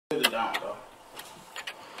down, though.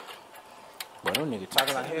 But them niggas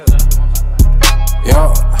talking like hell.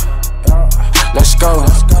 Yo, let's go.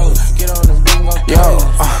 Get on this beat and go crazy.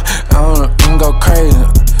 Yo, I'm go crazy.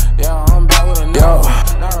 Yo, I'm back with another one.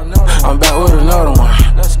 I'm back with another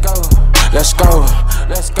one. Let's go. Let's go.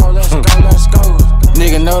 Let's go, let's go, let's go.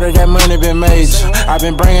 Nigga know that money been major. I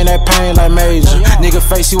been bringing that pain like major. Nigga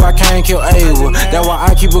face you, I can't kill Abel. That's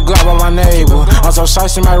why I keep a Glock by my neighbor. I'm so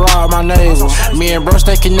saucy, might rob my neighbor. Me and bro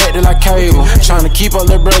stay connected like cable. Tryna keep up,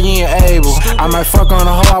 little bro, you ain't able. I might fuck on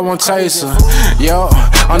a hoe, I won't taste her. Yo,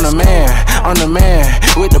 I'm the man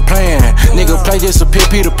with the plan. Nigga play just a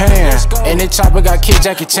Peter Pan. And this chopper got Kid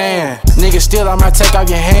Jackie Chan. Nigga still, I might take off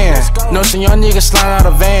your hand. Know some young niggas sliding out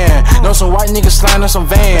a van. Know some white niggas sliding on some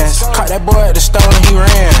vans. Caught that boy at the store and he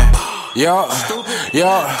ran. Yo,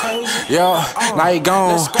 now he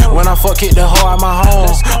gone. When I fuck hit the hoe out my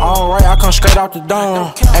home. Alright, I come straight out the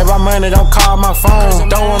dome. Every money don't call my phone.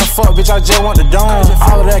 Don't wanna fuck, bitch, I just want the dome.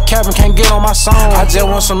 All of that cabin can't get on my song. I just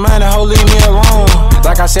want some money, ho, leave me alone.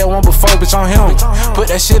 Like I said one before, bitch, on him. Put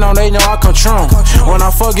that shit on, they know I come true. When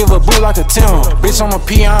I fuck, give a boo like a Tim. Bitch, I'm a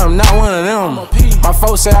P, I'm not one of them. My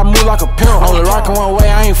folks say I move like a pimp. Only rockin' one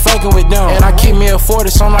way, I ain't fucking with them. And I keep me a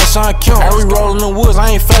 40, so I'm like Sean Kim. And we rollin' the woods,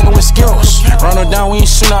 I ain't fucking with skills. Run her down, we ain't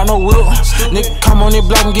shoot out no whip. Nigga come on this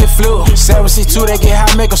block and get flipped. 7C2, they get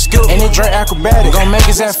high, make them skip. And they drink acrobatic, gon' make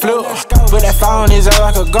his ass flip. Put that fire on his ass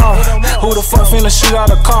like a guard. Who the fuck finna shoot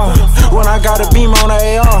out a car? When I got a beam on the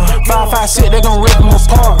AR 5.56, they gon' rip him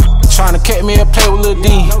apart. Tryna catch me a play with Lil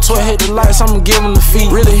D. 12 hit the lights, I'ma give him the feet.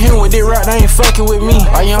 Really him with this rap, they ain't fucking with me.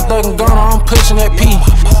 A young thug and gunner, I'm pushing that P.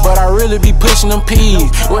 But I really be pushing them P's.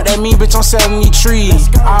 What that mean, bitch, I'm selling these trees.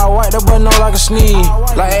 I wipe that butt know like a sneeze.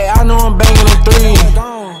 Like, hey, I know I'm banging them threes.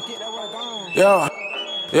 Yo,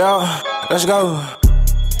 let's go.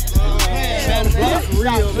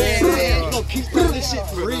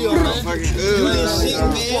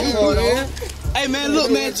 Hey man, look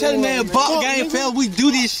man, tell the man, Bop Game fell, we do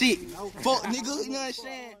this shit. Fuck nigga, you know what I'm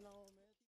saying?